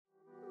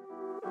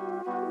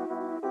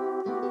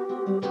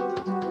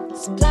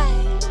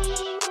Splash,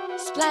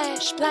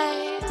 splash,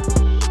 splash,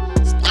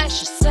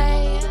 splash your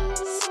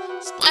sass,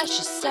 splash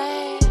your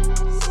sass.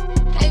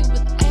 Hey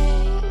with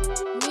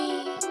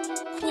Amy,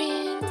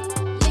 Quinn,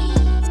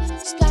 Lee,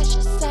 splash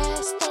your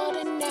sass.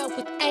 Starting out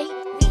with Amy,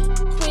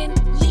 Quinn,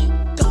 Lee,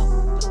 go.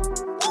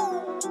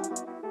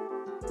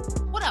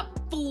 What up,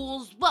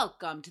 fools?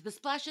 Welcome to the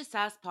Splash of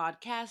Sass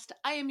podcast.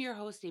 I am your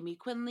host, Amy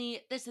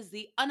Quinley. This is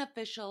the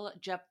unofficial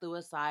Jeff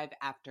Lewis Live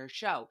after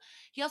show.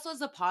 He also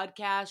has a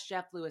podcast,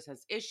 Jeff Lewis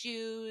Has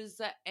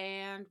Issues,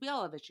 and we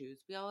all have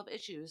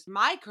issues.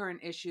 My current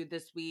issue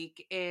this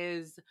week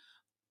is,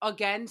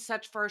 again,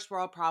 such first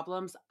world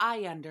problems.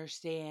 I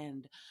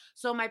understand.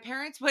 So my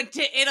parents went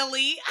to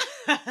Italy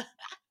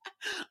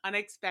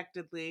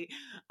unexpectedly.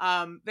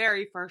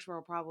 Very first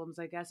world problems,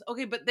 I guess.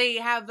 Okay, but they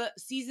have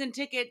season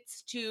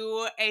tickets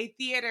to a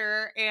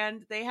theater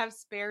and they have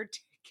spare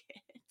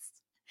tickets.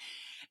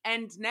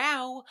 And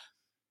now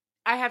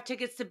I have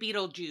tickets to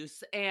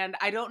Beetlejuice and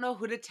I don't know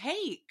who to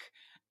take.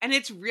 And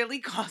it's really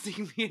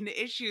causing me an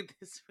issue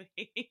this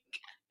week.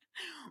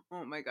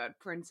 Oh my God,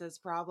 princess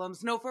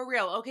problems. No, for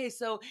real. Okay,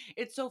 so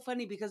it's so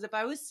funny because if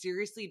I was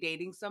seriously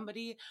dating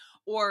somebody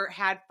or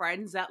had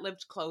friends that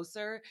lived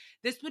closer,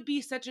 this would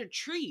be such a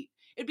treat.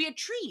 It'd be a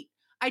treat.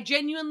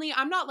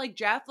 I'm not like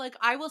Jeff. Like,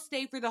 I will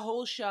stay for the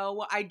whole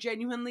show. I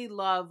genuinely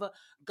love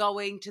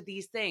going to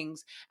these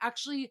things.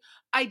 Actually,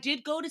 I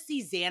did go to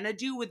see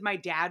Xanadu with my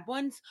dad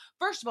once.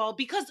 First of all,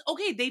 because,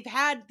 okay, they've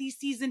had these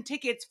season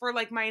tickets for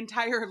like my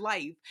entire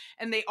life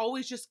and they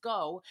always just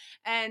go.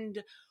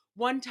 And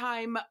one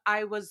time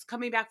I was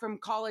coming back from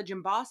college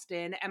in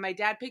Boston and my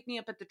dad picked me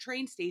up at the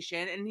train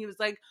station and he was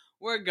like,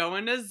 "We're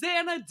going to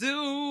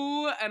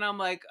Xanadu." And I'm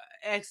like,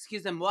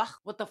 "Excuse me,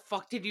 what the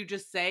fuck did you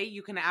just say?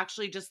 You can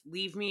actually just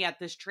leave me at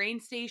this train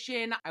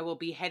station. I will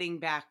be heading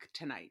back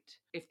tonight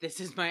if this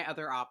is my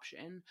other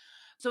option."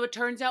 So it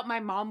turns out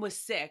my mom was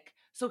sick.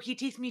 So he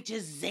takes me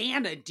to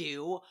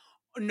Xanadu.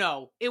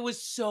 No, it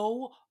was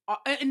so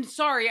and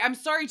I'm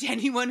sorry to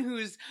anyone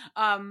who's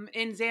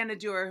in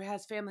Xanadu or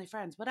has family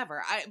friends,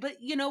 whatever.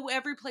 But you know,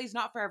 every play's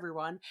not for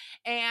everyone.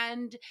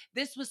 And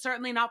this was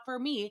certainly not for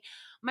me.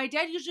 My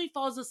dad usually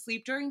falls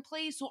asleep during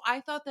plays, so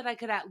I thought that I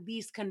could at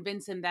least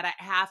convince him that at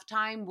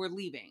halftime we're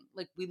leaving.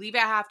 Like, we leave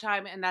at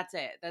halftime and that's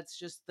it. That's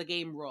just the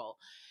game rule.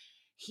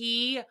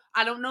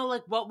 I don't know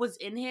like what was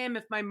in him.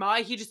 If my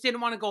mom, he just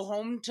didn't want to go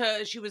home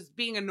she was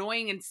being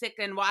annoying and sick,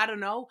 and well, I don't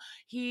know.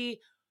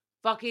 He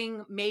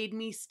fucking made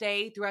me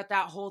stay throughout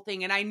that whole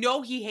thing. And I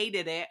know he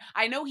hated it.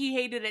 I know he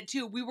hated it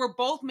too. We were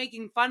both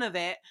making fun of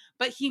it,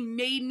 but he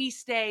made me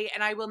stay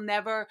and I will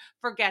never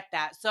forget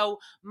that. So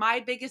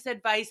my biggest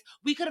advice,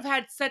 we could have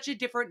had such a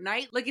different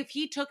night. Like, if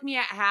he took me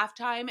at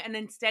halftime and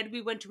instead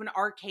we went to an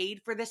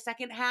arcade for the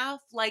second half,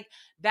 like,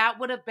 that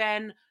would have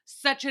been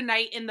such a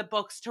night in the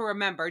books to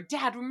remember.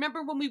 Dad,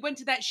 remember when we went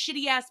to that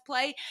shitty ass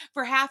play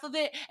for half of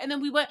it and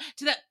then we went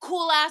to that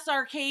cool ass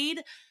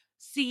arcade?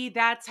 See,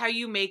 that's how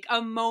you make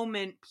a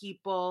moment,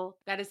 people.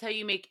 That is how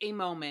you make a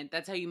moment.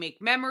 That's how you make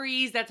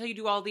memories. That's how you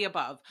do all the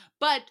above.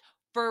 But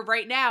for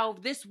right now,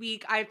 this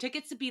week, I have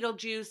tickets to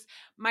Beetlejuice.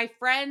 My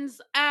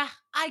friends, I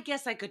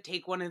guess I could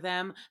take one of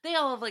them. They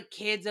all have like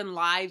kids and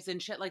lives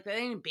and shit like that.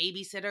 They ain't a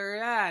babysitter.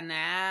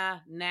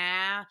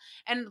 Nah.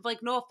 And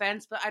like, no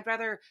offense, but I'd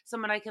rather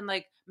someone I can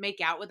like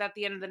make out with at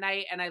the end of the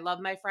night. And I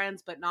love my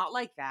friends, but not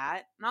like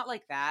that. Not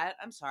like that.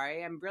 I'm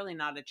sorry. I'm really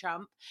not a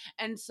chump.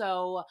 And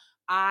so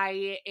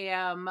I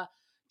am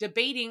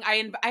debating.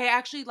 I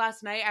actually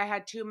last night I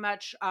had too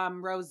much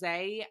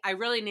rosé. I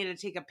really need to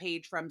take a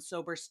page from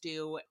Sober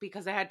Stew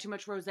because I had too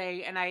much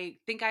rosé, and I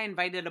think I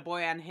invited a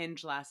boy on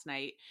Hinge last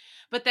night.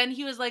 But then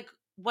he was like,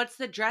 "What's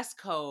the dress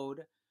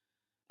code?"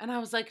 And I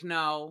was like,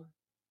 "No.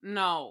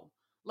 No.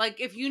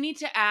 Like, if you need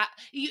to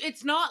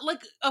it's not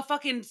like a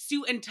fucking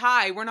suit and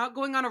tie. We're not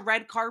going on a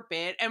red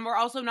carpet, and we're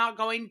also not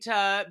going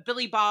to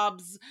Billy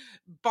Bob's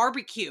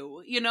barbecue,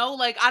 you know?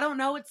 Like, I don't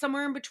know. It's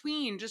somewhere in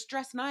between. Just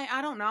dress nice.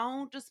 I don't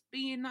know. Just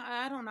being,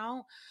 I don't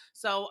know."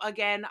 So,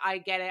 again, I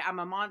get it. I'm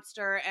a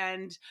monster,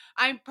 and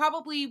I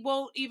probably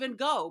won't even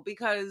go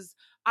because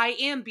I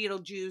am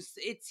Beetlejuice.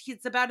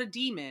 It's about a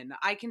demon.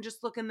 I can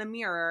just look in the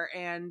mirror,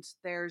 and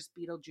there's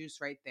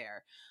Beetlejuice right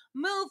there.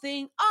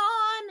 Moving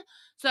on.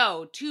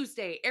 So,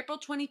 Tuesday, April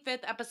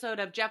 25th episode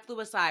of Jeff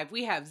Lewis Live.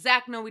 We have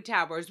Zach Noe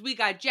Towers, we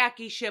got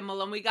Jackie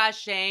Schimmel, and we got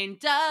Shane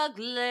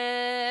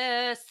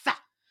Douglas.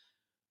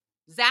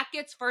 Zach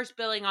gets first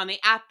billing on the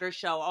after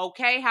show,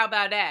 okay? How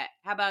about it?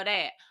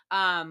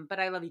 But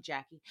I love you,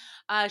 Jackie.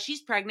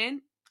 She's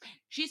pregnant.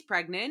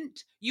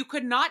 You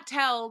could not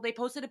tell. They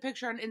posted a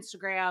picture on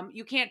Instagram.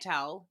 You can't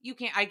tell.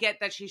 I get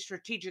that she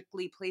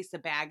strategically placed a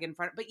bag in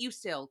front, but you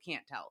still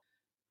can't tell.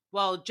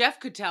 Well, Jeff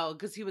could tell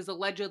because he was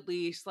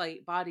allegedly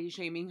slight body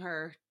shaming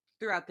her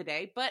throughout the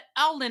day, but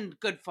all in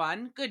good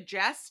fun, good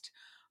jest.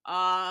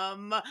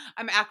 I'm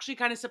actually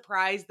kind of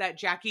surprised that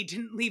Jackie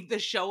didn't leave the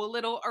show a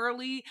little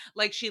early,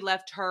 like she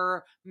left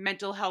her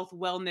mental health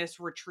wellness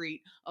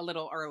retreat a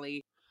little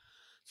early.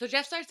 So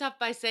Jeff starts off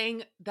by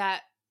saying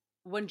that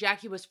when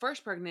Jackie was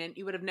first pregnant,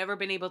 you would have never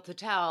been able to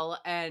tell.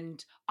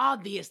 And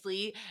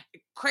obviously,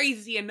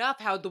 crazy enough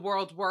how the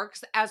world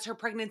works, as her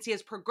pregnancy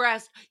has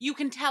progressed, you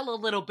can tell a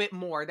little bit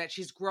more that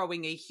she's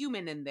growing a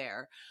human in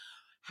there.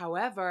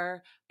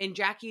 However, in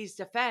Jackie's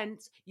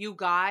defense, you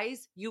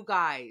guys,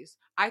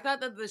 I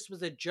thought that this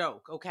was a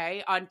joke,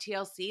 okay? On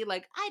TLC,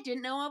 like, I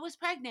didn't know I was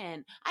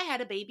pregnant. I had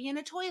a baby in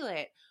a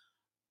toilet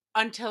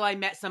until I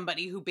met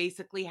somebody who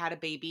basically had a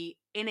baby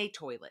in a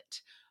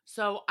toilet.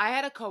 So I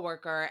had a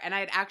coworker and I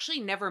had actually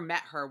never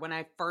met her when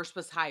I first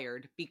was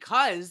hired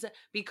because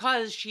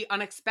she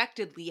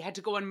unexpectedly had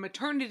to go on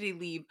maternity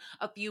leave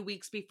a few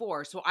weeks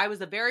before. So I was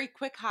a very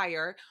quick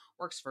hire,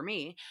 works for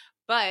me,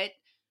 but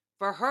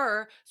for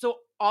her, so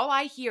all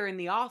I hear in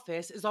the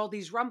office is all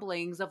these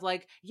rumblings of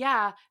like,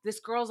 yeah, this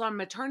girl's on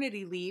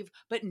maternity leave,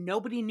 but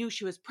nobody knew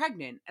she was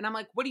pregnant. And I'm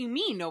like, what do you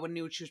mean no one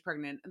knew she was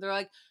pregnant? And they're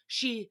like,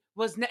 she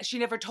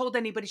never told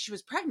anybody she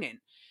was pregnant.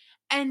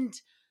 And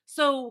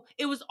so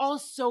it was all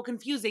so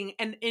confusing.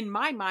 And in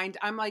my mind,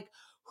 I'm like,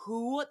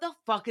 who the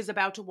fuck is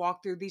about to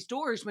walk through these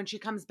doors when she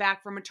comes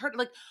back from maternity?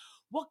 Like,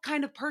 what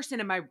kind of person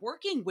am I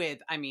working with?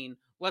 I mean,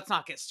 let's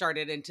not get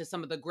started into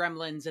some of the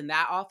gremlins in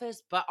that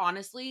office, but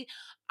honestly,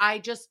 I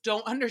just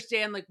don't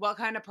understand, like, what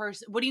kind of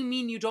person, what do you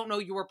mean you don't know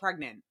you were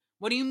pregnant?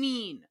 What do you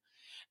mean?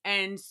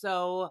 And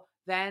so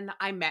then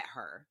I met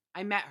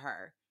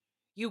her.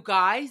 You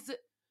guys,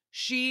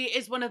 she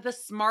is one of the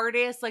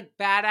smartest, like,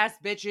 badass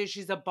bitches.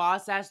 She's a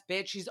boss ass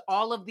bitch. She's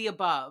all of the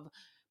above.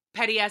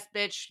 Petty ass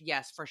bitch,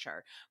 yes, for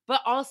sure. But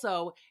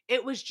also,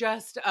 it was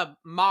just a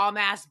mom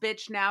ass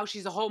bitch now.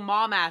 She's a whole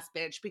mom ass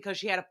bitch because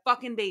she had a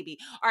fucking baby.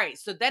 All right,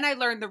 so then I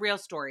learned the real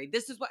story.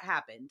 This is what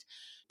happened.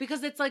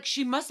 Because it's like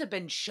she must have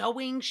been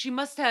showing. She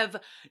must have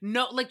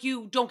no, like,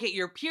 you don't get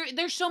your period.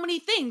 There's so many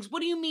things.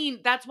 What do you mean?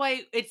 That's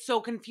why it's so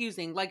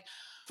confusing. Like,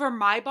 for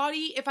my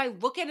body, if I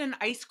look at an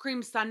ice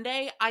cream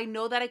sundae, I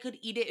know that I could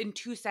eat it in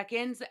 2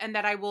 seconds and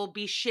that I will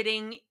be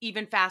shitting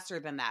even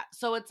faster than that.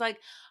 So it's like,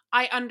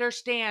 I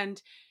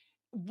understand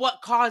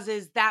what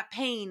causes that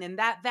pain and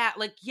that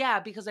like, yeah,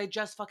 because I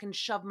just fucking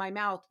shoved my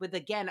mouth with,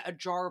 again, a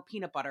jar of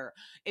peanut butter.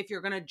 If you're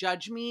gonna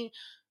judge me,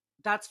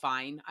 that's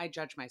fine. I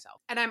judge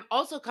myself. And I'm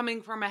also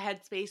coming from a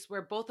headspace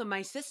where both of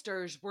my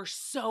sisters were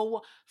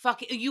so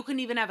fucking, you can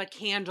even have a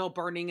candle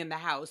burning in the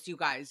house, you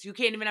guys. You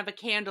can't even have a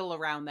candle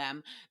around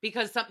them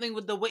because something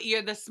with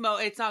the smoke,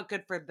 it's not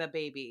good for the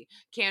baby.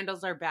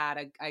 Candles are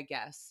bad, I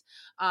guess.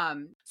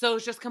 So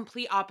it's just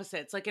complete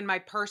opposites. Like, in my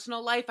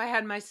personal life, I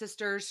had my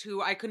sisters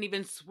who I couldn't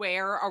even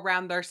swear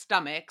around their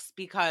stomachs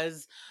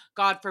because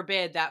God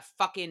forbid that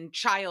fucking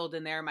child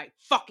in there might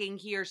fucking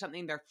hear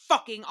something their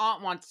fucking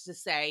aunt wants to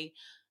say.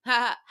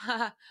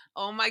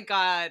 Oh my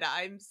God,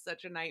 I'm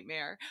such a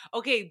nightmare.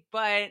 Okay,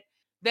 but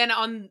then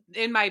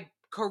in my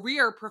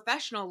career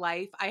professional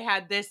life, I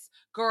had this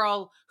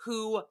girl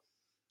who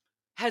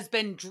has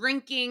been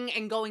drinking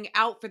and going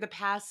out for the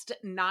past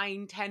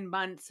 9, 10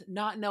 months,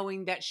 not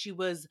knowing that she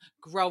was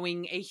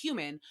growing a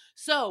human.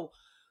 So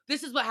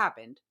this is what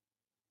happened.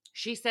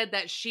 She said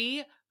that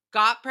she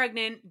got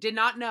pregnant, did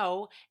not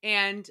know,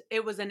 and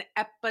it was an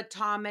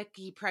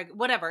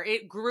whatever.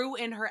 It grew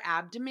in her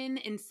abdomen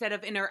instead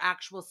of in her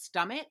actual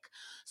stomach.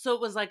 So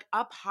it was like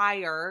up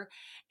higher,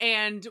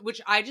 and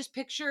which I just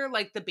picture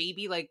like the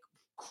baby like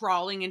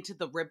crawling into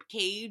the rib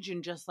cage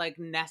and just like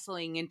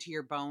nestling into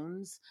your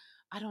bones.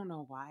 I don't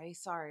know why.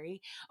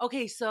 Sorry.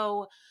 Okay,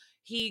 so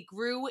he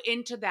grew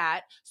into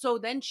that. So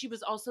then she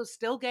was also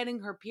still getting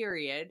her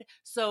period.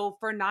 So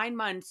for 9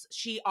 months,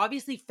 she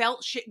obviously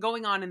felt shit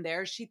going on in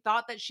there. She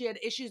thought that she had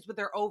issues with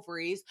her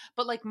ovaries,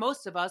 but like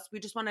most of us,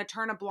 we just want to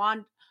turn a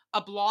blonde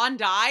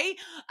eye.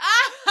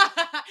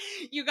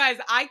 You guys,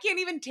 I can't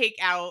even take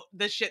out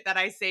the shit that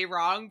I say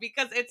wrong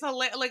because it's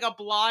like a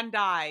blonde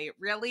eye.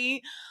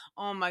 Really?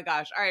 Oh my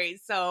gosh. All right.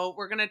 So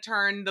we're going to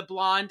turn the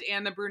blonde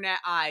and the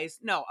brunette eyes.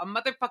 No, a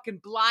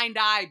motherfucking blind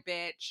eye,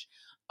 bitch.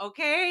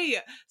 Okay.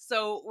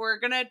 So we're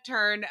going to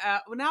turn,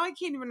 well, now I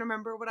can't even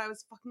remember what I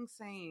was fucking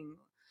saying.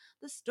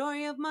 The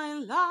story of my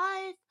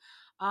life.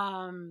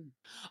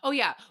 Oh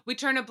yeah, we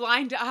turn a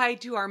blind eye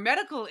to our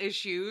medical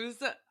issues.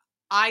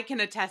 I can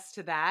attest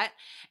to that.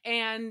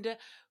 And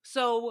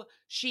so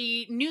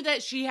she knew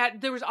that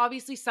there was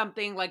obviously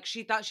something, like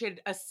she thought she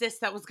had a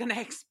cyst that was going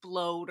to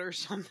explode or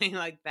something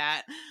like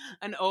that.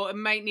 And oh, it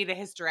might need a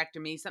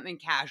hysterectomy, something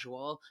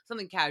casual.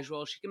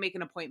 She can make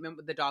an appointment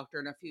with the doctor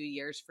in a few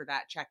years for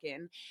that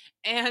check-in.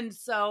 And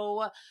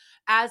so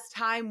as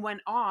time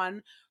went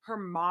on, her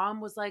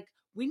mom was like,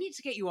 we need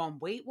to get you on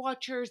Weight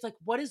Watchers. Like,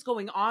 what is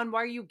going on?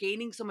 Why are you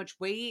gaining so much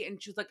weight?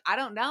 And she was like, I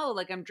don't know.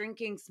 Like, I'm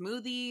drinking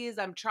smoothies.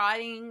 I'm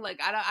trying.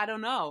 Like, I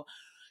don't know.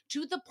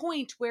 To the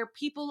point where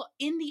people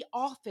in the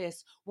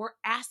office were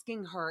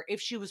asking her if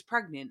she was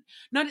pregnant.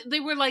 They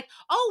were like,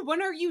 oh,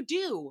 when are you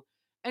due?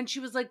 And she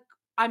was like,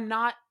 I'm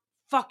not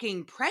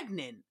fucking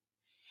pregnant.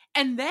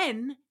 And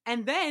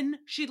then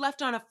she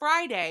left on a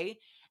Friday.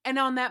 And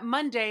on that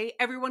Monday,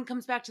 everyone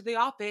comes back to the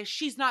office.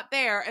 She's not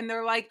there. And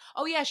they're like,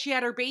 oh, yeah, she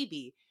had her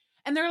baby.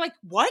 And they're like,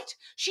 what?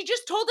 She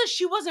just told us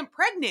she wasn't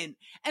pregnant.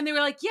 And they were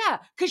like, yeah,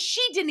 because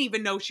she didn't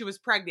even know she was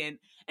pregnant.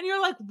 And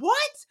you're like,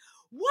 what?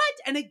 What?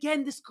 And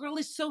again, this girl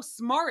is so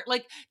smart.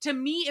 Like, to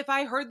me, if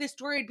I heard this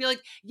story, I'd be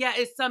like, yeah,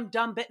 it's some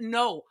dumb bit.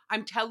 No,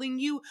 I'm telling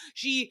you,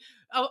 she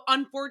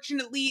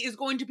unfortunately is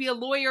going to be a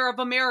lawyer of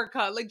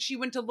America. Like, she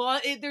went to law.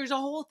 There's a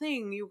whole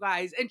thing, you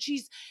guys. And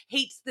she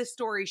hates this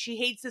story. She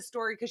hates this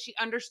story because she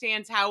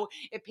understands how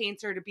it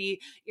paints her to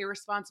be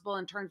irresponsible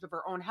in terms of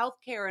her own health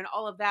care and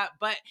all of that.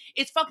 But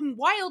it's fucking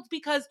wild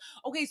because,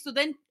 okay, so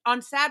then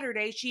on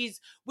Saturday, she's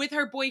with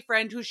her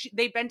boyfriend who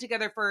they've been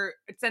together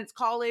since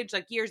college,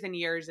 like years and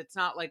years. It's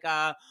not like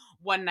a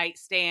one night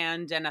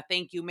stand and a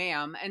thank you,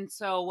 ma'am. And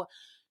so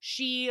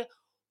she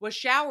was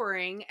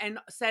showering and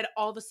said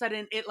all of a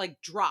sudden it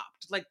like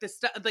dropped, like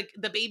like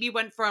the baby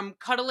went from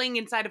cuddling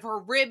inside of her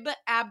rib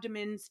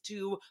abdomens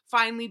to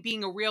finally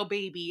being a real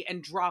baby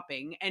and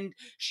dropping. And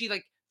she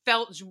like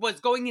was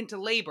going into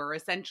labor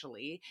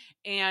essentially.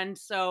 And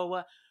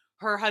so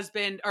her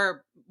husband,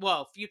 or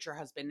well, future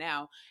husband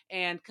now,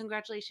 and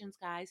congratulations,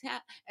 guys.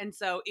 And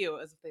so, ew,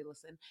 as if they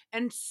listen.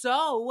 And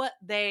so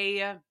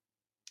they,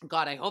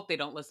 God, I hope they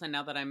don't listen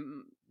now that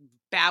I'm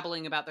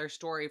babbling about their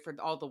story for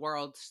all the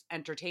world's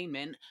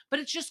entertainment. But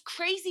it's just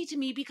crazy to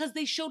me because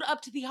they showed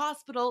up to the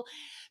hospital.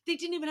 They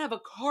didn't even have a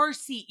car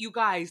seat, you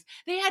guys.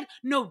 They had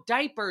no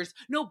diapers,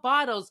 no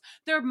bottles.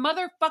 Their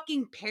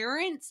motherfucking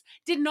parents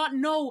did not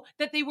know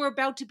that they were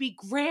about to be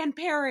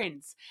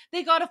grandparents.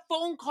 They got a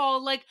phone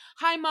call like,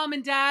 hi, mom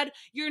and dad,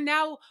 you're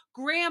now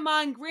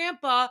grandma and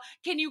grandpa.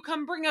 Can you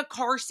come bring a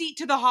car seat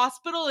to the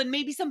hospital and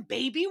maybe some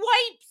baby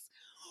wipes?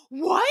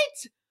 What?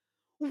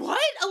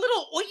 What? A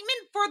little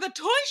ointment for the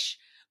tush?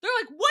 They're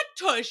like, what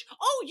tush?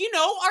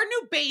 Oh, our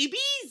new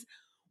babies?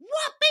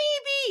 What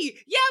baby?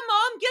 Yeah,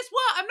 mom, guess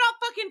what? I'm not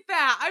fucking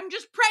fat. I'm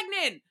just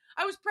pregnant.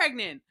 I was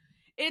pregnant.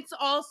 It's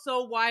all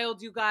so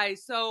wild, you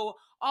guys. So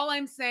all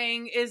I'm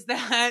saying is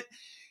that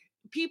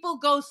people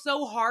go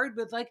so hard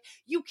with like,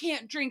 you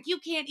can't drink, you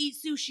can't eat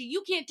sushi,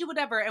 you can't do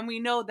whatever. And we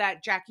know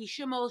that Jackie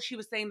Schimmel, she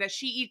was saying that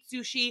she eats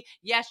sushi.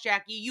 Yes,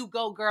 Jackie, you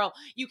go, girl.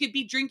 You could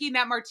be drinking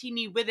that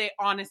martini with it,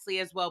 honestly,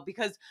 as well.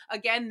 Because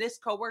again, this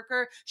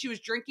coworker, she was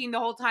drinking the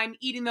whole time,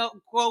 eating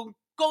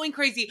going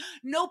crazy.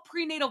 No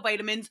prenatal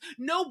vitamins,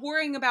 no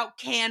worrying about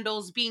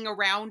candles being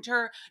around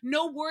her,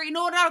 no worry,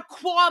 no, not a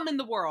qualm in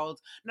the world,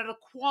 not a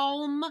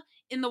qualm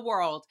in the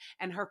world.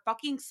 And her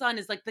fucking son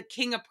is like the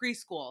king of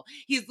preschool.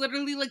 He's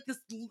literally like this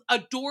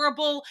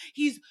adorable,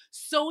 he's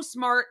so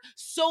smart,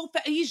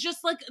 he's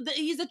just like,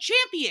 he's a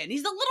champion.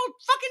 He's a little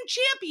fucking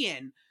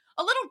champion.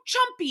 A little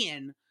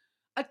chumpion.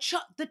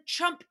 The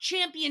chump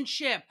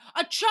championship.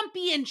 A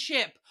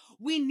chumpionship.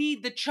 We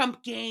need the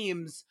chump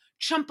games.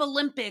 Chump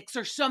Olympics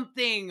or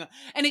something.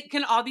 And it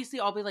can obviously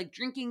all be like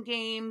drinking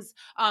games.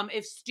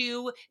 If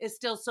Stu is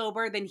still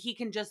sober, then he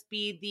can just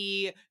be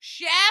the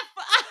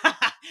chef.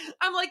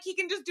 I'm like, he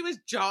can just do his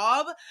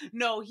job.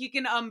 No, he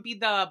can be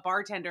the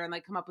bartender and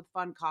like come up with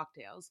fun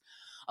cocktails.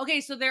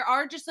 Okay, so there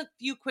are just a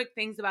few quick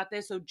things about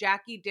this. So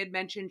Jackie did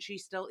mention she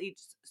still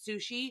eats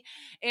sushi.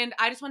 And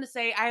I just want to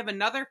say I have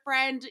another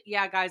friend.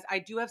 Yeah, guys, I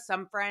do have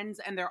some friends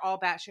and they're all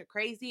batshit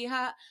crazy,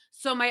 huh?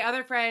 So my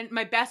other friend,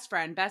 my best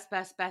friend, best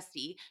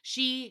bestie,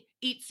 she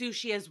eats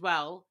sushi as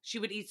well. She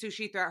would eat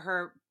sushi throughout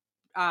her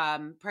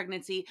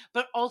pregnancy,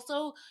 but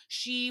also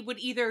she would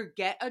either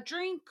get a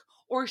drink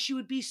or she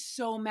would be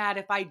so mad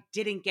if I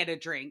didn't get a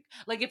drink.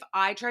 Like if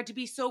I tried to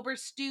be sober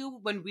stew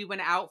when we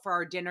went out for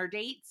our dinner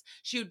dates,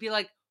 she would be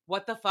like,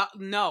 what the fuck?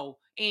 No,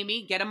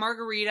 Amy, get a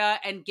margarita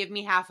and give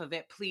me half of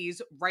it,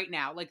 please, right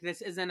now. Like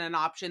this isn't an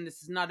option.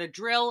 This is not a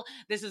drill.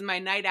 This is my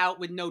night out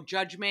with no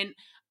judgment.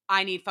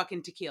 I need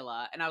fucking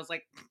tequila. And I was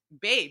like,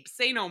 babe,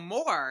 say no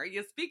more.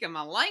 You're speaking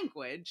my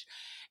language.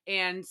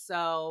 And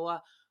so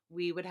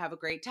we would have a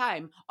great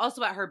time.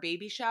 Also at her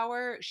baby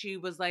shower, she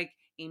was like,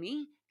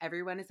 Amy,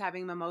 everyone is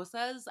having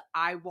mimosas.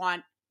 I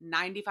want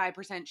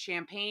 95%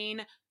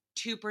 champagne,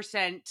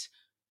 2%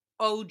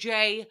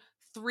 OJ,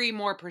 3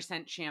 more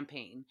percent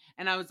champagne.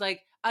 And I was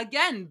like,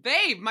 again,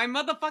 babe,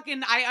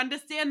 I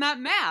understand that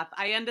math.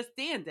 I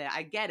understand it.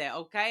 I get it.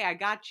 Okay. I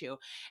got you.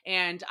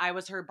 And I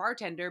was her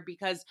bartender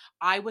because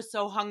I was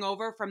so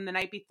hungover from the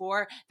night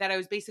before that I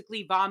was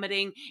basically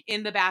vomiting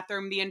in the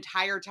bathroom the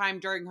entire time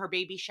during her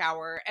baby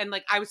shower. And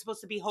like, I was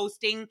supposed to be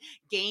hosting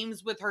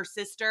games with her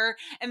sister.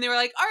 And they were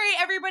like, all right,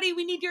 everybody,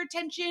 we need your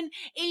attention.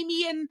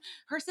 Amy and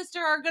her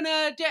sister are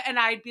gonna and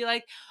I'd be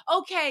like,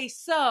 okay,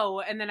 so,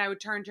 and then I would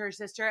turn to her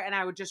sister and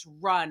I would just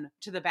run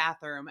to the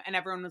bathroom. And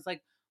everyone was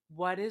like,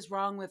 what is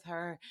wrong with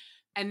her?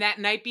 And that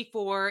night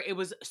before, it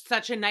was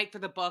such a night for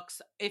the books.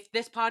 If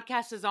this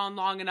podcast is on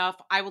long enough,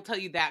 I will tell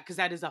you that because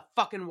that is a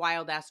fucking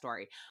wild ass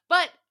story.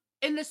 But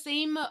in the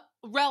same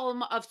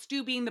realm of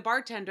Stu being the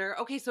bartender,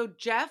 okay, so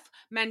Jeff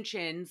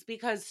mentions,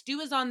 because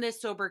Stu is on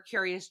this sober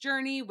curious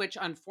journey, which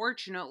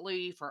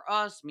unfortunately for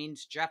us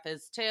means Jeff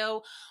is too,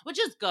 which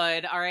is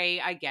good. All right,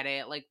 I get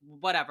it. Like,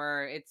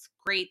 whatever. It's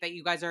great that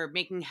you guys are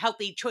making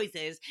healthy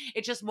choices.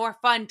 It's just more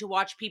fun to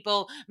watch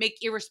people make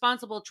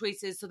irresponsible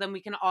choices so then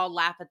we can all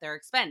laugh at their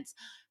expense.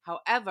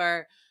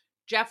 However,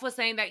 Jeff was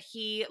saying that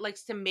he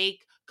likes to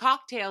make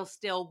cocktails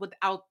still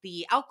without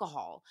the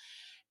alcohol.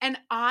 And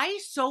I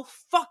so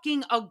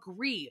fucking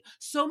agree.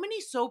 So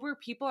many sober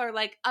people are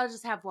like, I'll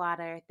just have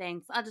water.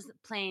 Thanks. I'll just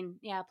plain.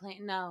 Yeah,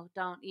 plain. No,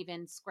 don't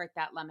even squirt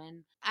that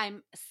lemon.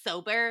 I'm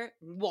sober.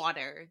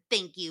 Water.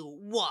 Thank you.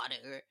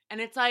 Water.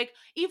 And it's like,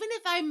 even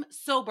if I'm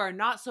sober,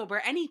 not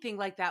sober, anything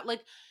like that,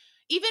 like,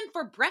 even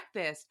for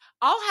breakfast,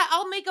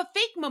 I'll make a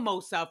fake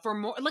mimosa for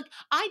more. Like,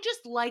 I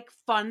just like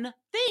fun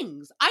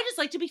things. I just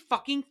like to be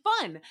fucking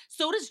fun.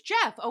 So does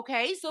Jeff,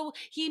 okay? So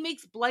he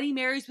makes Bloody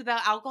Marys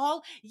without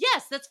alcohol.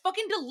 Yes, that's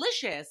fucking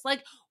delicious.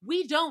 Like,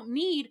 we don't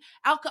need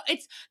alcohol.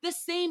 It's the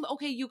same.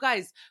 Okay, you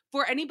guys,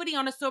 for anybody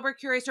on a sober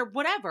curious or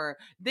whatever,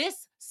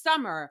 this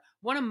summer,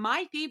 one of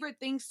my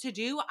favorite things to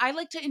do, I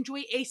like to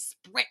enjoy a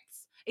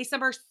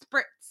summer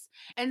spritz.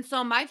 And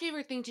so my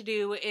favorite thing to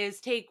do is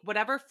take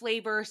whatever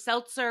flavor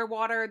seltzer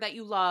water that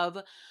you love,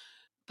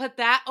 put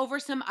that over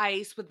some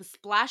ice with a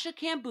splash of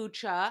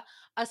kombucha,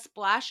 a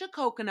splash of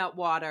coconut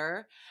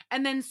water,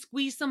 and then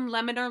squeeze some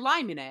lemon or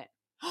lime in it.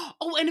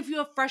 Oh, and if you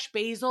have fresh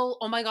basil,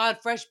 oh my god,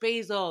 fresh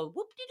basil.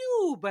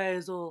 Whoop-de-doo,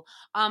 basil.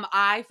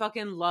 I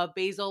fucking love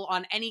basil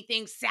on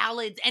anything,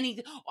 salads,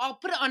 anything. I'll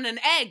put it on an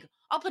egg.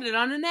 I'll put it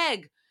on an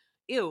egg.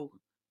 Ew.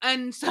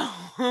 And so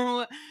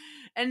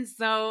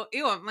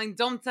ew, I'm like,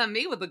 don't tempt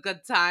me with a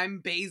good time.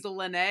 Basil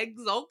and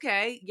eggs.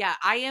 Okay. Yeah,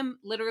 I am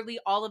literally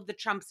all of the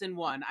chumps in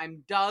one.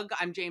 I'm Doug,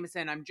 I'm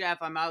Jameson, I'm Jeff,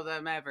 I'm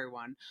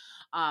everyone.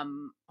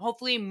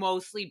 Hopefully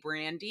mostly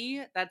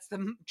Brandy. That's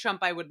the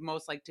chump I would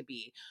most like to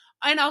be.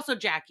 And also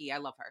Jackie. I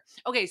love her.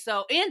 Okay,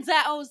 so and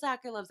Zach. Oh,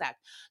 Zach, I love Zach.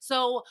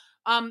 So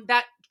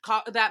that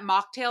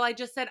mocktail I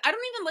just said, I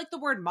don't even like the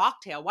word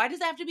mocktail. Why does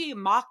it have to be a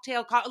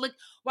mocktail? Like,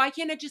 why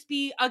can't it just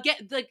be,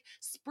 again, like,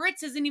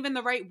 spritz isn't even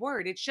the right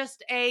word. It's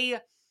just a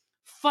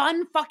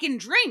fun fucking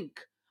drink.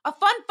 A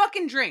fun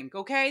fucking drink,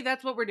 okay?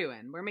 That's what we're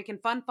doing. We're making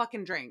fun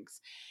fucking drinks.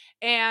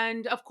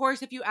 And of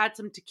course, if you add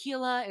some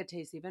tequila, it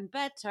tastes even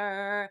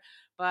better.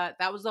 But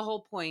that was the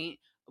whole point,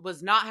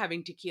 was not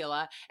having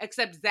tequila.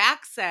 Except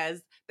Zach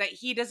says that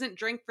he doesn't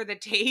drink for the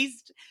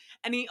taste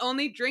and he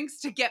only drinks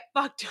to get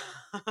fucked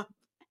up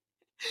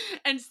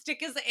and stick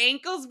his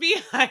ankles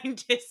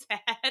behind his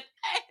head.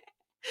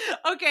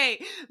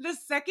 Okay, the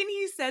second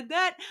he said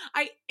that,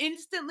 I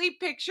instantly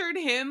pictured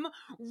him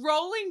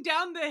rolling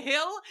down the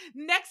hill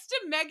next to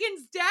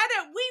Megan's dad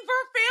at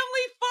Weaver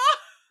Family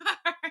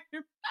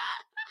Farm.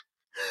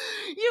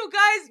 You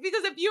guys,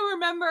 because if you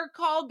remember,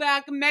 call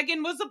back,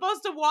 Megan was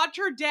supposed to watch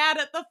her dad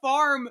at the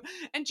farm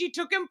and she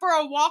took him for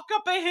a walk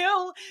up a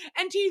hill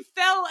and he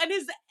fell and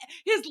his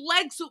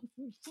legs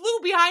flew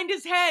behind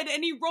his head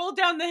and he rolled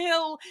down the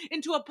hill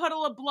into a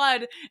puddle of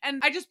blood. And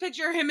I just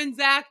picture him and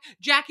Zach,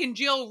 Jack and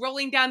Jill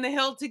rolling down the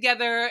hill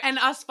together and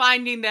us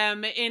finding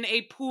them in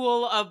a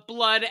pool of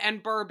blood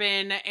and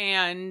bourbon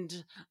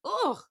and,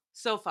 ugh,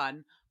 so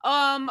fun.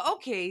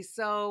 Okay,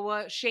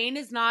 so Shane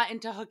is not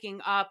into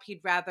hooking up. He'd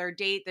rather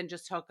date than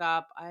just hook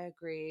up. I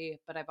agree,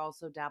 but I've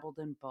also dabbled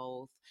in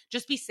both.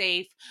 Just be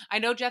safe. I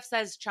know Jeff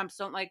says chumps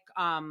don't like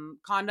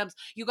condoms.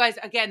 You guys,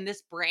 again,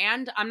 this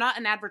brand, I'm not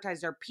an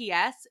advertiser.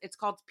 PS, it's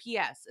called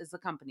PS is the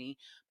company.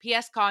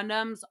 PS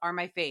condoms are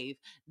my fave.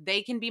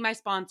 They can be my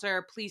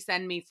sponsor. Please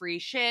send me free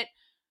shit.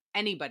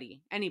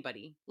 Anybody.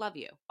 Love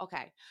you.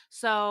 Okay.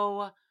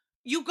 So,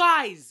 you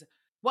guys,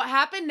 what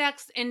happened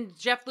next in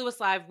Jeff Lewis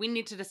Live, we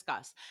need to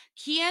discuss.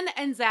 Kian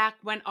and Zach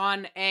went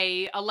on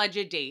a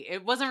alleged date.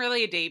 It wasn't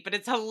really a date, but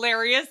it's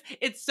hilarious.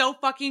 It's so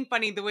fucking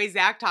funny the way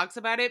Zach talks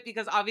about it,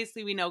 because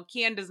obviously we know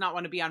Kian does not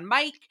want to be on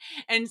mic.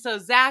 And so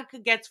Zach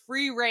gets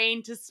free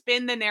reign to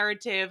spin the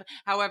narrative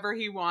however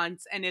he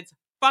wants. And it's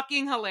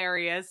fucking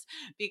hilarious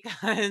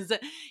because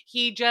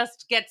he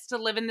just gets to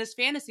live in this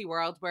fantasy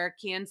world where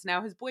Kian's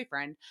now his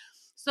boyfriend.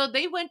 So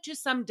they went to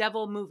some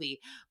devil movie.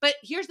 But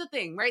here's the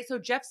thing, right? So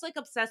Jeff's like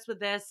obsessed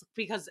with this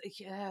because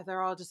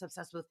they're all just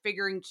obsessed with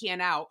figuring Kian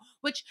out,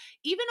 which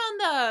even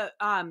on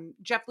the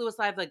Jeff Lewis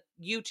Live, like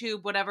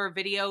YouTube, whatever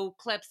video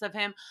clips of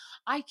him,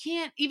 I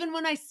can't, even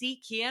when I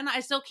see Kian, I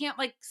still can't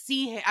like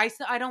see him. I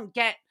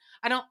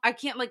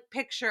can't like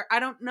picture. I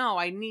don't know.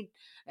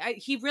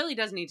 He really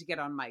does need to get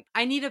on mic.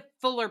 I need a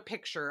fuller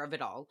picture of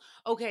it all.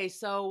 Okay,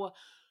 so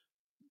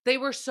they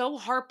were so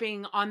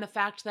harping on the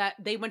fact that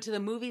they went to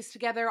the movies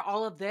together,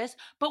 all of this.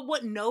 But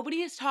what nobody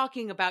is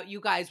talking about, you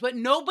guys, what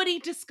nobody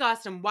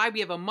discussed and why we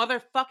have a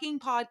motherfucking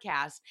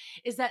podcast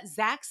is that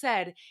Zach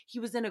said he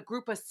was in a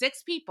group of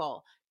 6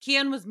 people.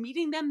 Kian was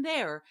meeting them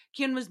there.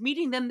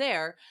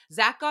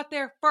 Zach got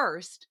there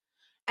first.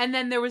 And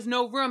then there was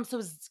no room.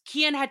 So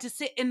Kian had to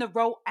sit in the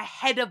row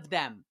ahead of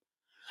them.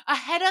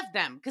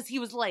 Because he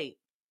was late.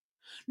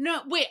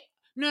 No, wait.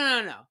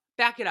 No.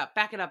 Back it up.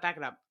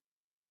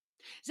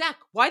 Zach,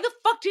 why the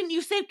fuck didn't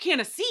you save Kian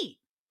a seat?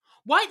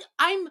 Why?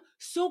 I'm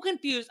so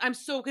confused.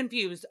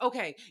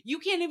 Okay, you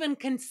can't even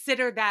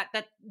consider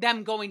that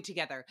them going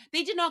together.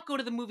 They did not go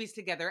to the movies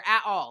together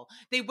at all.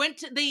 They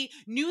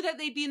knew that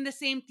they'd be in the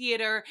same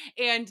theater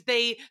and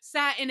they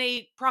sat in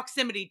a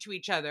proximity to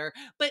each other.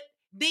 But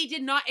They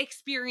did not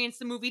experience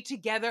the movie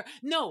together.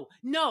 No,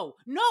 no,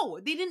 no.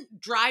 They didn't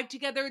drive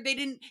together. They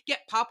didn't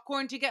get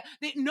popcorn together.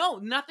 No,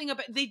 nothing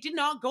about. They did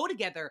not go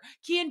together.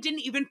 Kian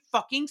didn't even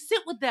fucking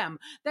sit with them.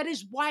 That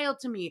is wild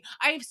to me.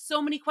 I have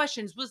so many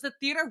questions. Was the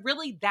theater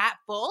really that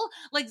full?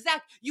 Like,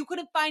 Zach, you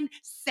couldn't find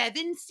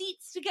 7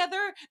 seats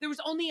together. There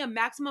was only a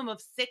maximum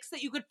of 6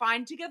 that you could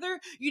find together.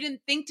 You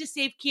didn't think to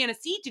save Kian a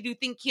seat. Did you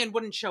think Kian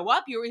wouldn't show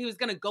up? He was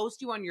going to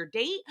ghost you on your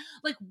date?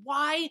 Like,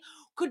 why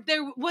could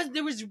there was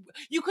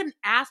you couldn't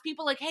ask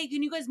people like, hey,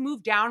 can you guys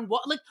move down?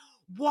 What, like,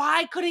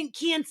 why couldn't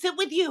Kian sit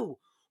with you?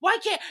 Why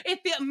can't, if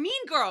the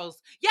Mean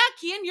Girls, yeah,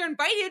 Kian, you're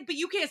invited, but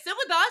you can't sit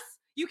with us.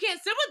 You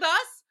can't sit with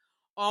us.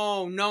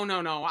 Oh, no,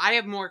 no, no. I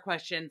have more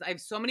questions. I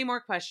have so many more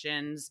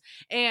questions.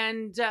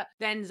 And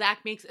then Zach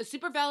makes a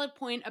super valid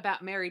point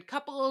about married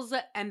couples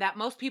and that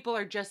most people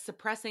are just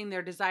suppressing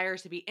their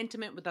desires to be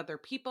intimate with other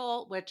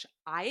people, which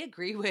I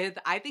agree with.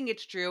 I think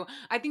it's true.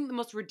 I think the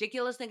most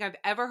ridiculous thing I've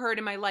ever heard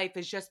in my life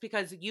is just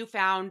because you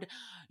found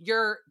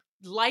your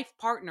life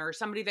partner,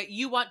 somebody that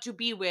you want to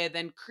be with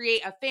and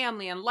create a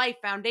family and life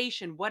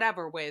foundation,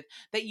 whatever with,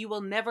 that you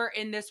will never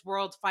in this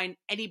world find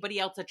anybody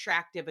else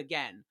attractive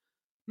again.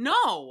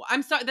 No,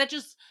 I'm sorry.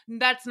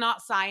 That's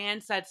not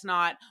science.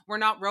 We're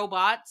not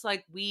robots.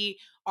 Like, we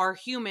are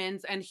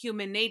humans and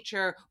human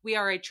nature. We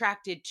are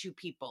attracted to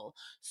people.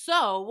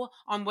 So,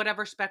 on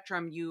whatever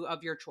spectrum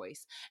of your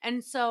choice.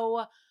 And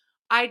so,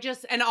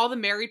 and all the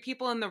married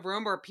people in the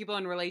room or people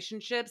in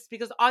relationships,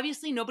 because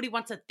obviously nobody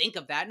wants to think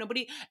of that.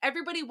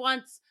 Everybody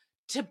wants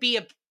to be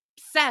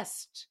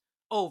obsessed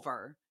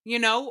over,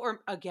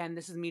 or again,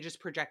 this is me just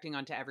projecting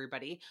onto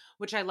everybody,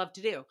 which I love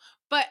to do.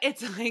 But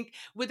it's like,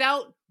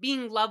 without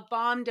being love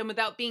bombed and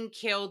without being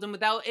killed and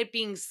without it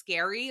being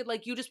scary,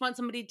 like, you just want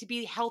somebody to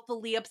be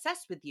healthily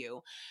obsessed with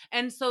you.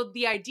 And so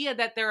the idea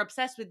that they're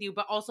obsessed with you,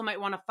 but also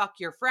might want to fuck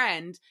your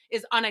friend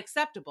is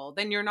unacceptable.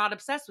 Then you're not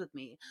obsessed with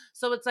me.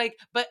 So it's like,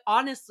 but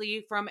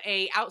honestly, from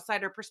a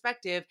outsider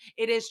perspective,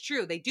 it is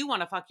true. They do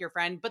want to fuck your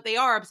friend, but they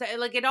are upset.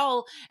 Like, it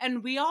all,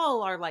 and we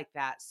all are like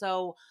that.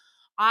 So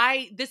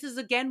this is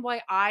again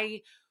why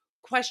I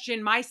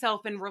question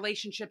myself in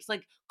relationships.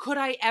 Like, could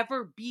I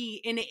ever be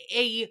in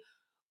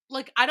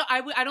like, I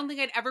don't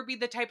think I'd ever be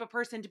the type of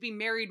person to be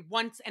married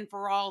once and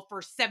for all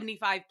for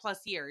 75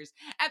 plus years.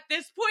 At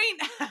this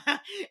point,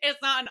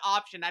 it's not an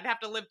option. I'd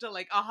have to live to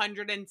like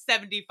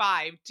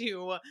 175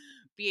 to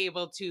be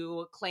able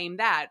to claim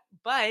that.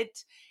 But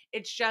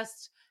it's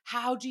just,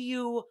 how do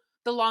you,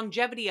 the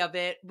longevity of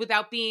it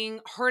without being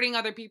hurting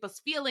other people's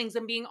feelings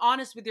and being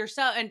honest with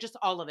yourself and just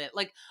all of it.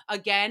 Like,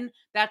 again,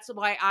 that's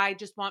why I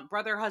just want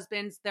brother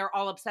husbands. They're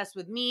all obsessed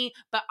with me,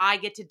 but I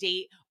get to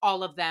date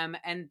all of them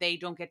and they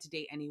don't get to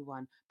date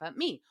anyone but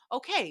me.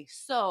 Okay,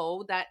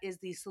 so that is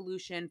the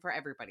solution for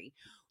everybody.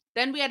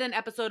 Then we had an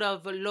episode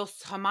of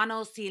Los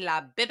Hermanos y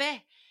la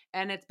Bebe,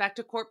 and it's back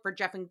to court for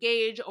Jeff and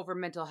Gage over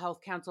mental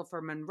health counsel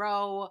for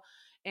Monroe.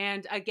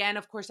 And again,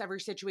 of course, every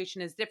situation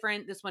is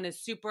different. This one is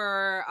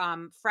super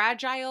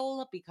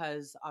fragile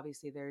because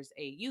obviously there's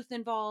a youth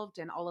involved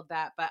and all of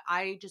that. But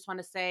I just want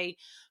to say,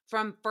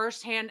 from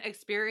firsthand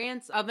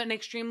experience of an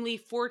extremely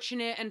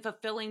fortunate and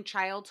fulfilling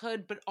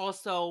childhood, but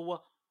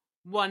also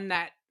one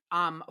that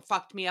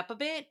fucked me up a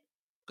bit,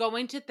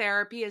 going to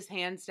therapy is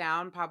hands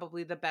down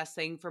probably the best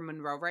thing for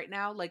Monroe right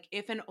now. Like,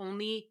 if and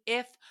only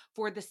if,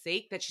 for the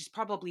sake that she's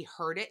probably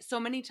heard it so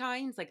many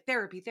times, like,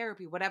 therapy,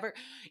 whatever,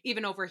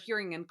 even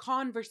overhearing in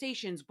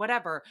conversations,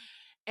 whatever.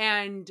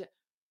 And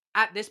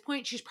at this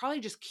point, she's probably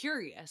just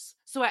curious.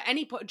 So at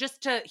any point,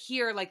 just to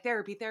hear like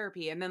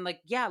therapy, and then like,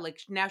 yeah, like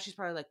now she's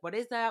probably like, what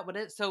is that? What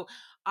is, so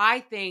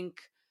I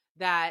think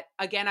that,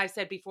 again, I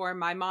said before,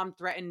 my mom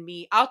threatened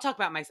me. I'll talk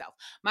about myself.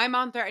 My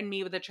mom threatened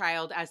me with a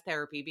child as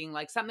therapy, being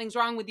like, something's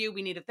wrong with you.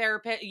 We need a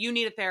therapist. You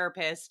need a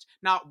therapist,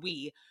 not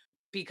we,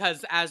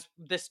 because as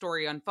this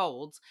story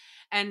unfolds.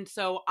 And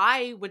so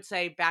I would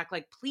say back,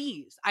 like,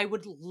 please, I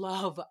would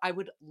love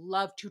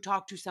to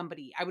talk to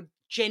somebody. I would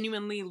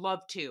genuinely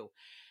love to,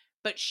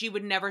 but she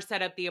would never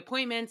set up the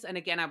appointments. And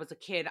again, I was a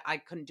kid. I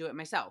couldn't do it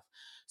myself.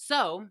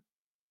 So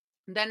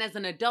then as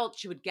an adult,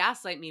 she would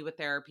gaslight me with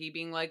therapy,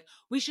 being like,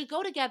 we should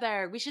go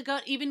together. We should go,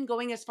 even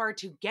going as far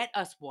to get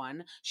us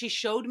one. She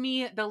showed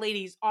me the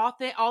lady's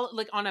office all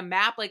like on a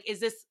map. Like, is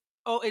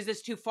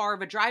this too far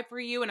of a drive for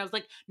you? And I was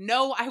like,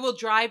 no, I will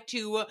drive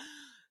to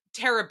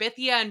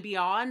Terabithia and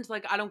beyond.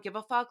 Like, I don't give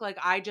a fuck. Like,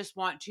 I just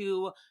want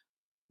to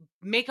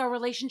make our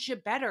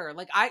relationship better.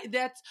 Like,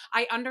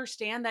 I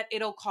understand that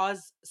it'll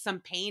cause some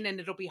pain and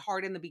it'll be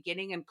hard in the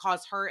beginning and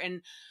cause hurt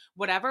and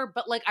whatever,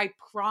 but like, I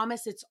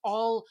promise it's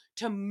all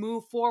to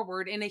move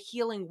forward in a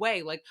healing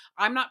way. Like,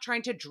 I'm not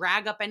trying to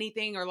drag up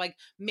anything or like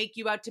make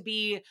you out to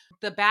be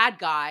the bad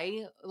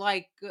guy.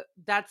 Like,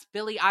 that's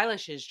Billie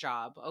Eilish's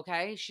job.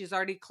 Okay. She's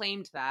already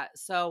claimed that.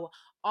 So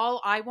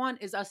all I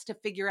want is us to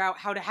figure out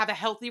how to have a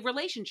healthy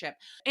relationship.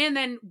 And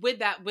then with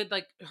that, with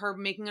like her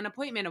making an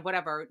appointment or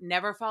whatever,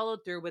 never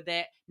followed through with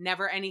it.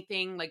 Never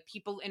anything. Like,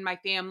 people in my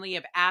family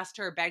have asked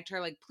her, begged her,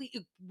 like,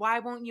 please, why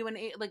won't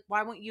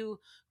you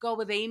go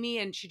with Amy?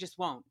 And she just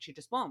won't.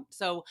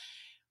 So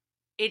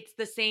it's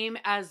the same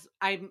as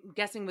I'm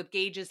guessing with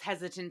Gage's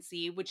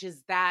hesitancy, which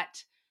is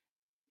that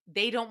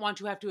they don't want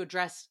to have to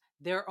address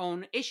their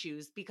own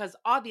issues, because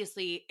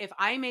obviously if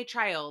I'm a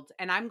child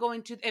and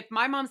if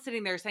my mom's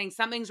sitting there saying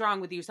something's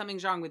wrong with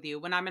you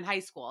when I'm in high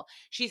school,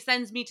 she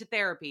sends me to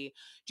therapy.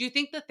 Do you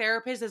think the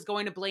therapist is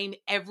going to blame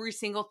every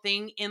single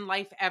thing in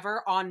life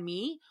ever on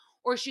me?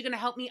 Or is she going to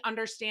help me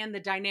understand the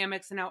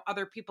dynamics and how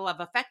other people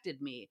have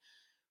affected me?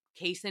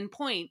 Case in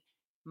point,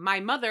 my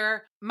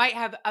mother might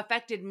have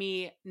affected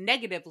me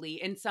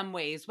negatively in some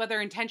ways,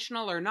 whether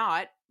intentional or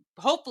not.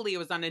 Hopefully, it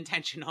was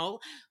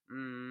unintentional.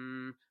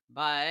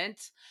 But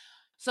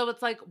so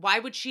it's like, why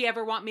would she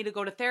ever want me to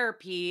go to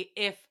therapy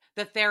if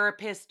the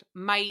therapist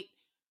might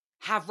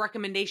have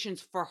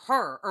recommendations for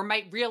her, or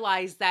might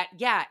realize that,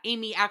 yeah,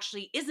 Amy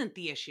actually isn't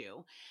the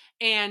issue?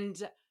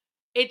 And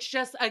it's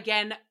just,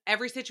 again,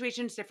 every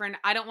situation is different.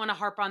 I don't want to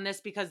harp on this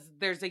because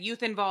there's a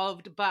youth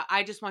involved, but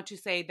I just want to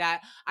say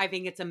that I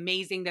think it's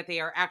amazing that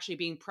they are actually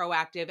being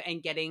proactive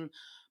and getting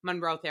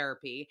Monroe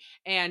therapy.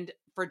 And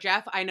for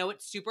Jeff, I know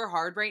it's super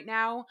hard right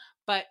now,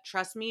 but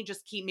trust me,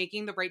 just keep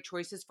making the right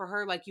choices for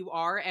her like you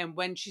are. And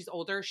when she's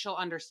older, she'll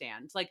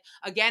understand. Like,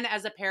 again,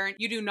 as a parent,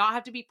 you do not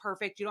have to be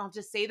perfect. You don't have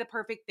to say the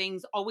perfect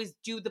things, always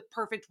do the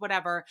perfect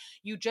whatever.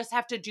 You just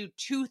have to do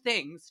two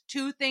things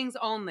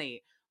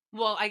only.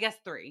 Well, I guess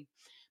three.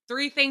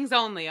 Three things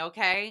only,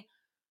 okay?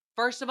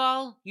 First of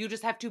all, you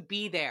just have to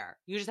be there.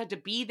 You just have to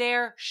be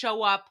there,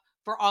 show up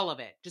for all of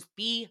it. Just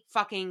be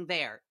fucking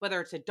there. Whether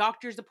it's a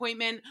doctor's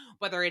appointment,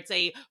 whether it's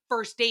a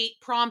first date,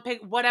 prom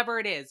pick, whatever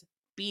it is,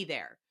 be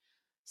there.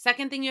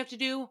 Second thing you have to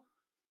do,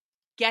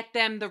 get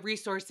them the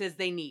resources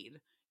they need.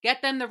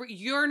 Get them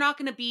you're not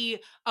going to be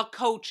a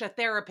coach, a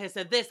therapist,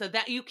 a this, a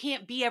that. You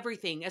can't be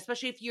everything,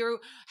 especially if you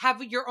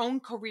have your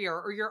own career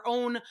or your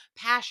own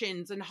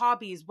passions and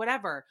hobbies,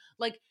 whatever.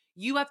 Like,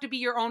 you have to be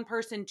your own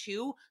person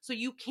too. So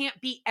you can't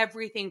be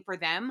everything for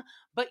them,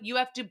 but you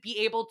have to be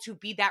able to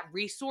be that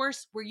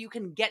resource where you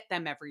can get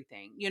them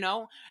everything, you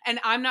know?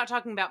 And I'm not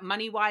talking about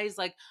money wise.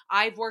 Like,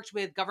 I've worked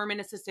with government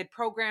assisted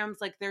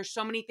programs. Like, there's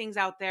so many things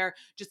out there.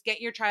 Just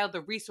get your child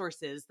the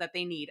resources that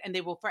they need, and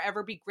they will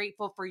forever be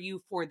grateful for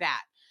you for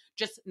that.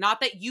 Just not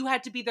that you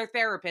had to be their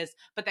therapist,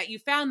 but that you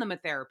found them a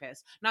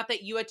therapist. Not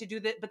that you had to do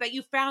that, but that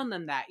you found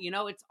them that, you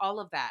know, it's all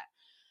of that.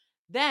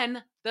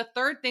 Then the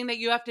third thing that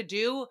you have to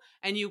do,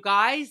 and you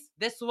guys,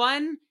 this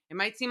one, it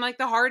might seem like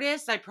the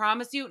hardest, I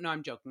promise you. No,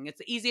 I'm joking. It's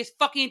the easiest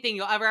fucking thing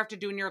you'll ever have to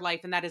do in your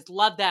life, and that is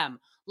love them.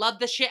 Love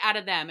the shit out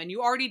of them. And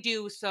you already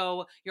do,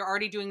 so you're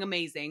already doing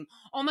amazing.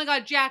 Oh my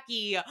God,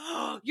 Jackie,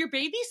 your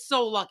baby's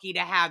so lucky to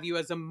have you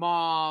as a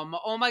mom.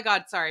 Oh my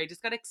God, sorry, I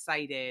just got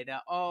excited.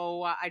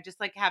 Oh, I just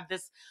like have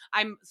this,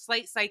 I'm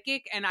slight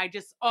psychic, and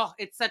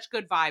it's such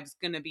good vibes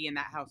gonna be in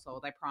that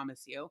household, I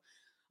promise you.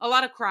 A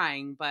lot of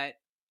crying, but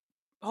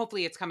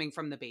hopefully it's coming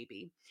from the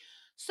baby.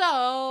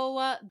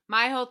 So,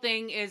 my whole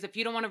thing is, if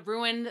you don't want to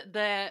ruin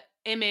the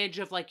image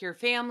of like your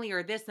family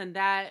or this and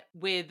that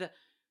with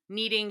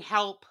needing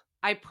help,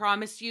 I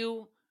promise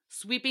you,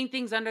 sweeping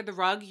things under the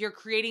rug, you're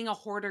creating a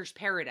hoarder's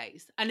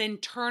paradise, an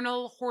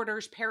internal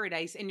hoarder's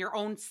paradise in your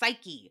own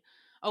psyche.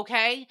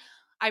 Okay?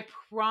 I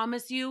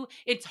promise you,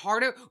 it's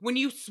harder when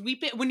you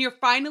sweep it, when you're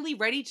finally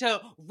ready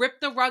to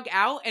rip the rug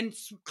out and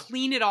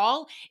clean it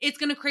all. It's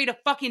going to create a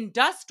fucking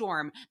dust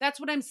storm. That's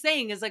what I'm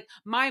saying, is like,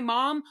 my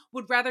mom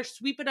would rather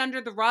sweep it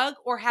under the rug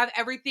or have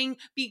everything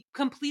be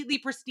completely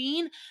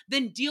pristine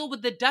than deal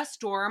with the dust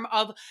storm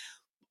of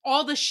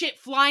all the shit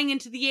flying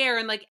into the air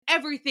and like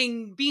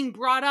everything being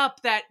brought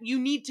up that you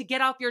need to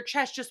get off your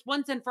chest just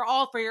once and for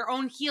all for your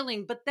own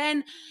healing. But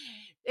then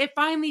it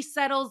finally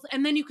settles,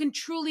 and then you can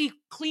truly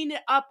clean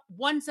it up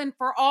once and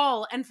for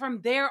all. And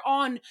from there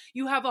on,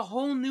 you have a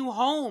whole new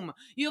home.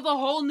 You have a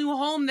whole new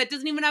home that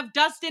doesn't even have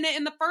dust in it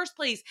in the first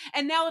place.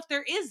 And now if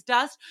there is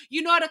dust,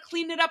 you know how to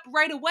clean it up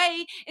right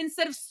away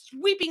instead of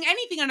sweeping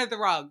anything under the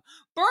rug.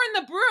 Burn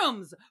the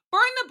brooms.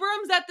 Burn the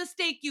brooms at the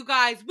stake, you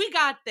guys. We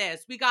got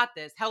this. We got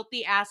this.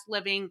 Healthy ass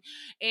living.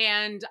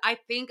 And I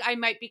think I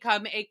might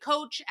become a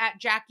coach at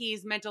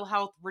Jackie's mental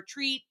health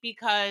retreat,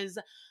 because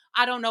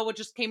I don't know what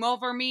just came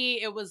over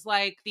me. It was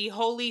like the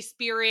Holy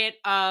Spirit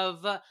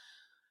of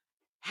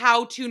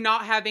how to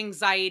not have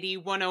anxiety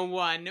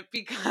 101,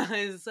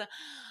 because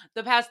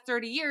the past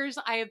 30 years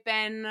I have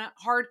been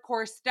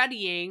hardcore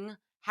studying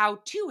how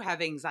to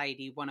have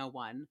anxiety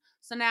 101.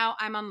 So now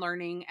I'm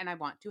unlearning and I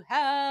want to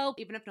help,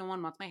 even if no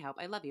one wants my help.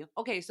 I love you.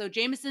 Okay, so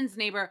Jameson's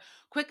neighbor,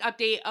 quick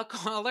update. A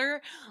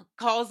caller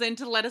calls in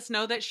to let us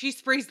know that she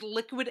sprays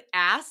liquid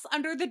ass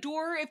under the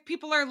door if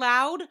people are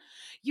loud.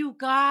 You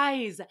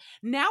guys,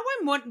 now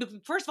I'm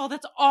wondering, first of all,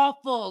 that's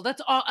awful.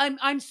 That's all.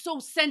 I'm so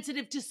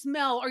sensitive to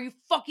smell. Are you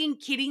fucking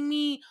kidding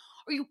me?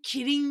 Are you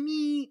kidding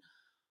me?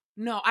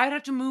 No, I'd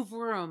have to move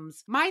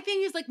rooms. My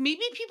thing is like maybe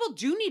people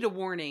do need a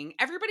warning.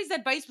 Everybody's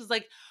advice was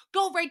like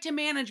go right to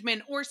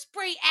management or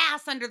spray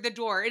ass under the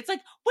door. It's like,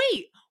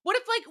 wait, what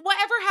if like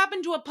whatever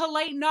happened to a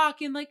polite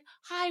knock and like,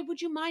 hi,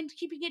 would you mind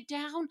keeping it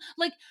down?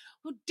 Like,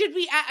 did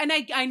we? And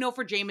I know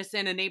for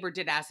Jameson, a neighbor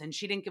did ask and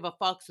she didn't give a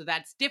fuck, so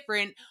that's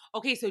different.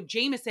 Okay, so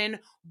Jameson,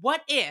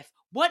 what if?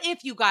 What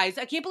if you guys?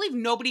 I can't believe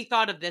nobody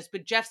thought of this,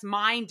 but Jeff's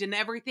mind and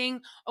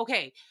everything.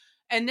 Okay,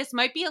 and this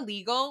might be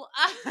illegal.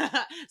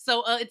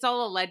 So it's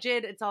all alleged.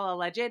 It's all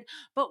alleged.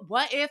 But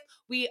what if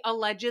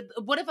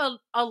a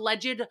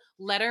alleged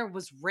letter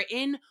was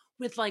written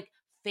with like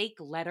fake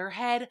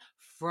letterhead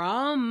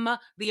from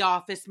the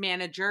office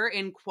manager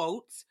in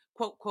quotes,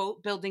 quote,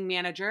 quote, building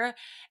manager,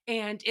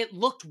 and it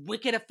looked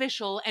wicked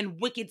official and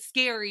wicked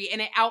scary,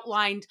 and it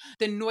outlined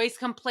the noise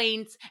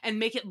complaints and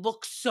make it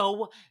look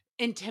so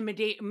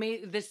intimidate.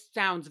 This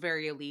sounds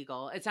very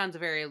illegal. It sounds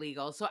very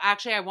illegal. So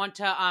actually I want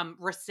to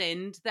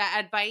rescind that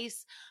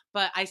advice,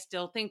 but I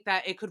still think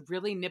that it could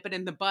really nip it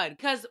in the bud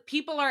because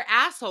people are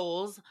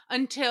assholes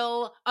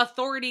until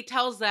authority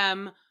tells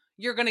them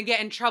you're going to get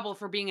in trouble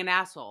for being an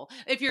asshole.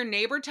 If your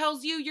neighbor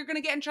tells you you're going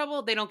to get in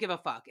trouble, they don't give a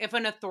fuck. If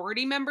an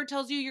authority member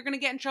tells you you're going to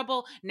get in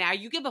trouble, now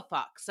you give a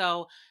fuck.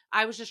 So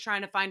I was just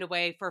trying to find a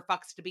way for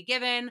fucks to be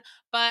given,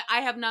 but I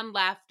have none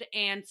left.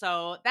 And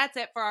so that's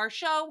it for our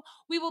show.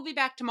 We will be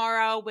back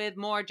tomorrow with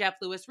more Jeff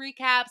Lewis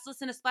recaps.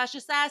 Listen to Splash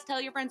of Sass.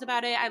 Tell your friends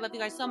about it. I love you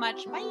guys so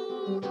much. Bye.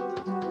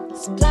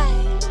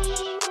 Splash,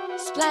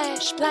 splash,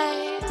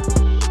 splash,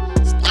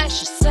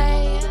 splash of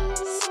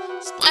sass,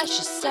 splash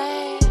of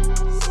sass.